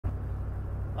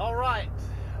Alright,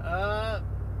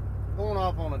 going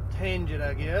off on a tangent,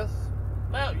 I guess,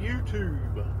 about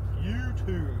YouTube.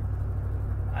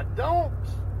 I don't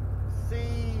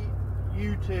see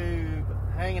YouTube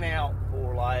hanging out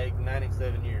for like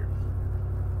 97 years.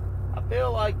 I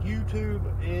feel like YouTube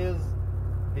is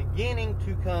beginning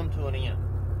to come to an end.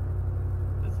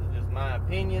 This is just my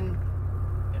opinion.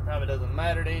 It probably doesn't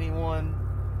matter to anyone,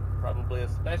 probably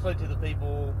especially to the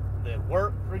people that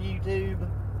work for YouTube.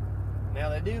 Now,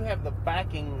 they do have the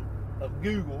backing of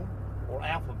Google or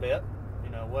Alphabet,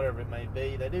 whatever it may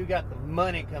be. They do got the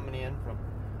money coming in from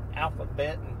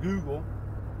Alphabet and Google,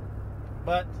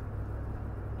 but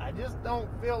I just don't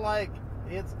feel like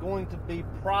it's going to be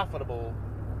profitable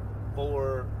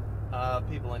for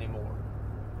people anymore.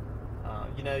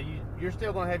 You're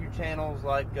still going to have your channels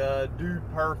like Dude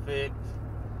Perfect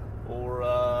or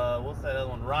what's that other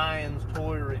one, Ryan's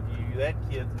Toy Review. That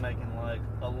kid's making like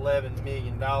 $11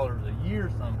 million a year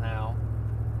somehow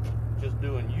just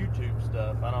doing YouTube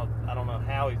stuff. I don't know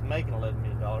how he's making $11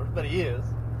 million, but he is.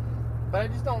 But I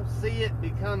just don't see it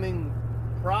becoming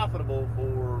profitable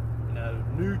for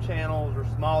new channels or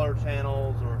smaller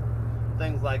channels or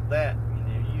things like that.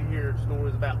 You hear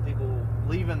stories about people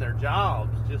leaving their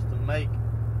jobs just to make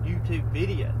YouTube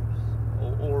videos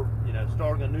or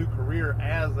starting a new career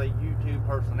as a YouTube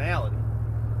personality.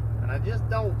 And I just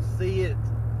don't see it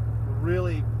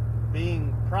really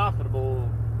being profitable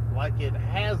like it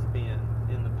has been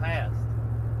in the past.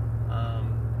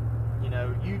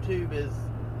 YouTube is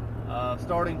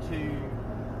starting to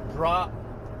drop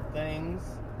things.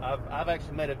 I've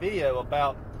actually made a video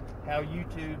about how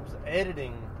YouTube's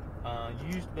editing. You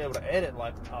used to be able to edit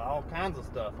like all kinds of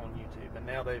stuff on YouTube, and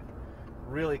now they've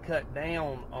really cut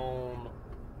down on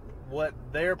what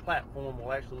their platform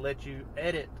will actually let you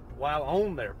edit while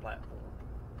on their platform.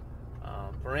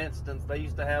 For instance, they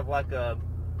used to have like a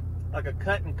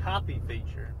cut and copy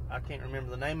feature. I can't remember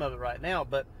the name of it right now,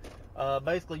 but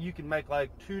basically you can make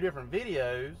like two different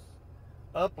videos,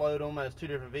 upload them as two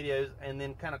different videos, and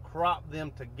then kind of crop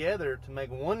them together to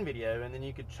make one video, and then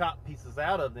you could chop pieces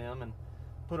out of them and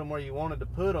put them where you wanted to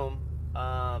put them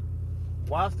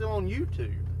while still on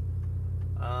YouTube.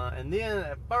 And then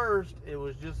at first it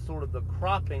was just sort of the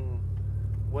cropping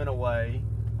went away,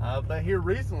 but here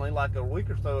recently, like a week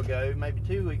or so ago, maybe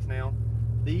 2 weeks now,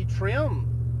 the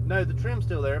trim's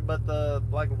still there, but the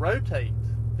rotate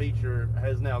feature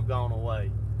has now gone away.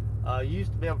 You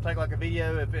used to be able to take like a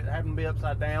video, if it happened to be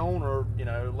upside down or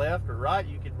left or right,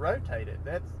 you could rotate it.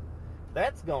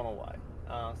 That's gone away.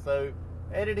 So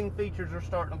editing features are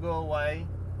starting to go away.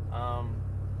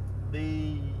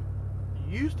 You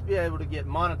used to be able to get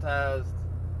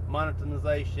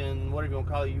monetization, whatever you want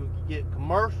to call it. You could get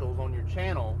commercials on your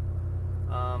channel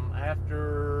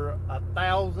after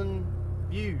 1,000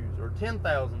 views or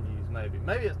 10,000 views,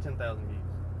 maybe it's 10,000 views.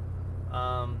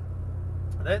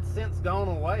 That's since gone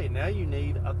away. Now you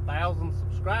need 1,000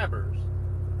 subscribers.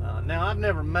 Now I've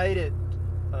never made it.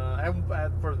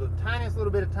 For the tiniest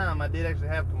little bit of time, I did actually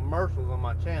have commercials on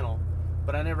my channel,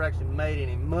 but I never actually made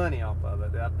any money off of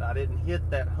it. I didn't hit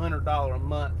that $100 a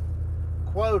month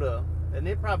quota, and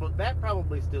that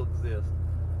probably still exists,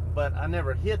 but I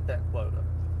never hit that quota.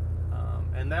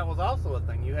 And that was also a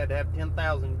thing. You had to have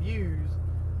 10,000 views,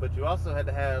 but you also had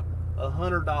to have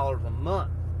 $100 a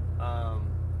month,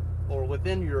 or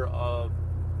within your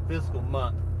fiscal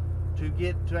month, to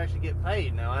actually get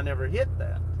paid. Now I never hit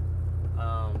that.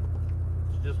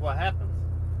 It's just what happens.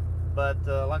 But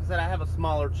like I said, I have a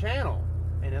smaller channel,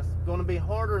 and it's going to be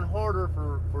harder and harder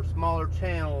for smaller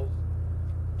channels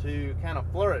to kind of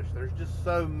flourish. There's just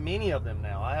so many of them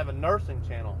now. I have a nursing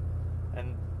channel,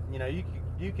 and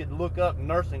you could look up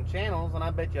nursing channels, and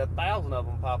I bet you 1,000 of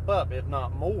them pop up, if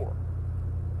not more.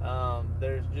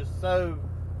 There's just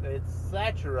it's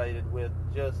saturated with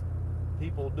just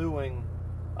people doing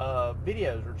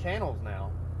videos or channels now.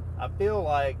 I feel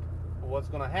like what's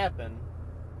going to happen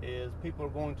is people are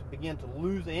going to begin to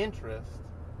lose interest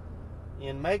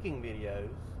in making videos,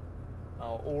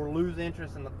 or lose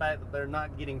interest in the fact that they're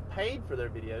not getting paid for their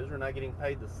videos, or not getting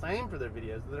paid the same for their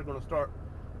videos. They're going to start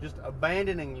just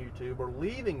abandoning YouTube or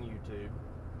leaving YouTube,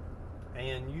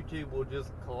 and YouTube will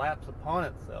just collapse upon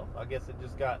itself. I guess it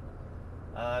just got,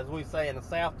 as we say in the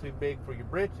South, too big for your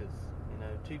britches.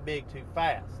 Too big, too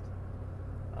fast.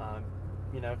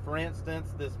 For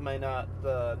instance, this may not,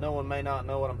 no one may not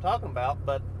know what I'm talking about,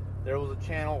 but there was a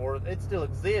channel, or it still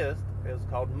exists. It was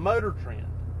called Motor Trend.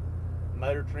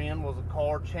 Motor Trend was a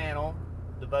car channel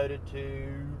devoted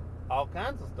to all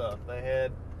kinds of stuff. They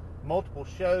had multiple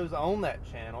shows on that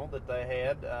channel that they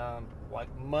had, like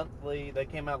monthly. They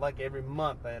came out like every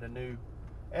month. They had a new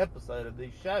episode of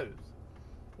these shows.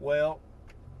 Well,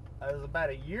 it was about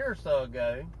a year or so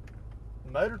ago,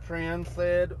 Motor Trend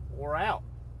said, we're out.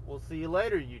 We'll see you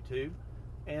later, YouTube.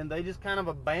 And they just kind of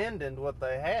abandoned what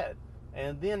they had.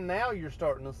 And then now you're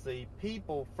starting to see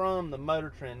people from the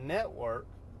Motor Trend network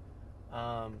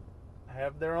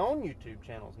have their own YouTube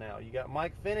channels now. You got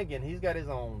Mike Finnegan, he's got his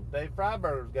own. Dave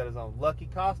Freiberger's got his own. Lucky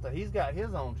Costa, he's got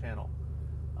his own channel.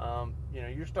 You know,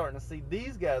 you're starting to see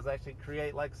these guys actually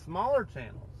create like smaller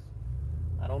channels.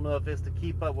 I don't know if it's to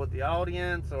keep up with the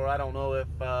audience, or I don't know if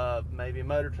maybe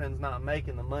Motor Trend's not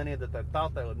making the money that they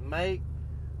thought they would make,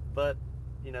 but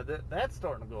you know, that's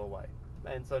starting to go away.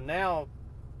 And so now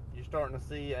you're starting to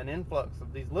see an influx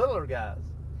of these littler guys.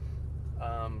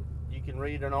 You can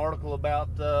read an article about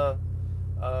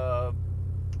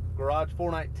Garage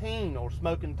 419 or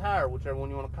Smoking Tire, whichever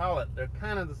one you want to call it. They're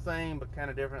kind of the same, but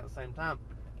kind of different at the same time.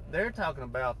 They're talking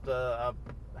about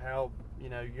how, you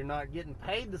know, you're not getting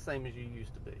paid the same as you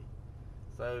used to be.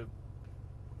 So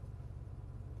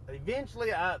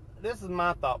eventually, this is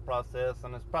my thought process,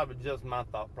 and it's probably just my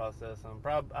thought process.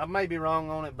 I may be wrong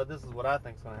on it, but this is what I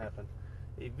think is going to happen.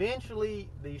 Eventually,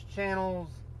 these channels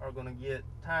are going to get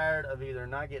tired of either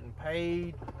not getting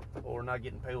paid or not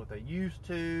getting paid what they used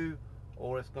to,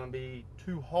 or it's going to be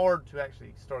too hard to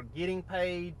actually start getting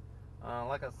paid.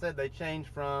 Like I said, they changed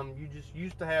from, you just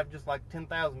used to have just like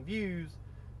 10,000 views.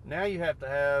 Now you have to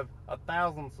have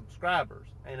 1,000 subscribers,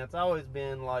 and it's always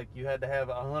been like you had to have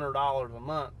 $100 a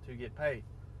month to get paid.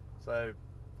 So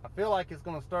I feel like it's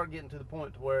going to start getting to the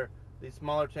point to where these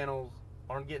smaller channels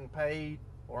aren't getting paid,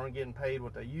 or aren't getting paid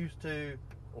what they used to,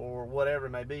 or whatever it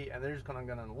may be, and they're just going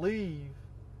to leave.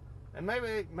 And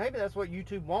maybe that's what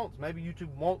YouTube wants. Maybe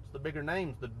YouTube wants the bigger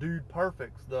names, the Dude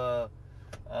Perfects, the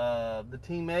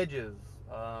Team Edges,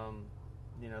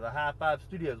 you know, the High Five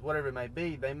Studios, whatever it may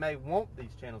be. They may want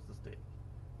these channels to stick.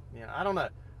 You know, I don't know.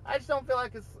 I just don't feel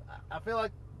like it's. I feel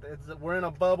like we're in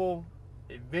a bubble.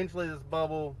 Eventually, this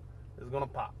bubble is gonna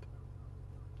pop.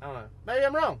 I don't know. Maybe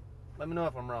I'm wrong. Let me know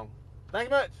if I'm wrong. Thank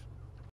you much.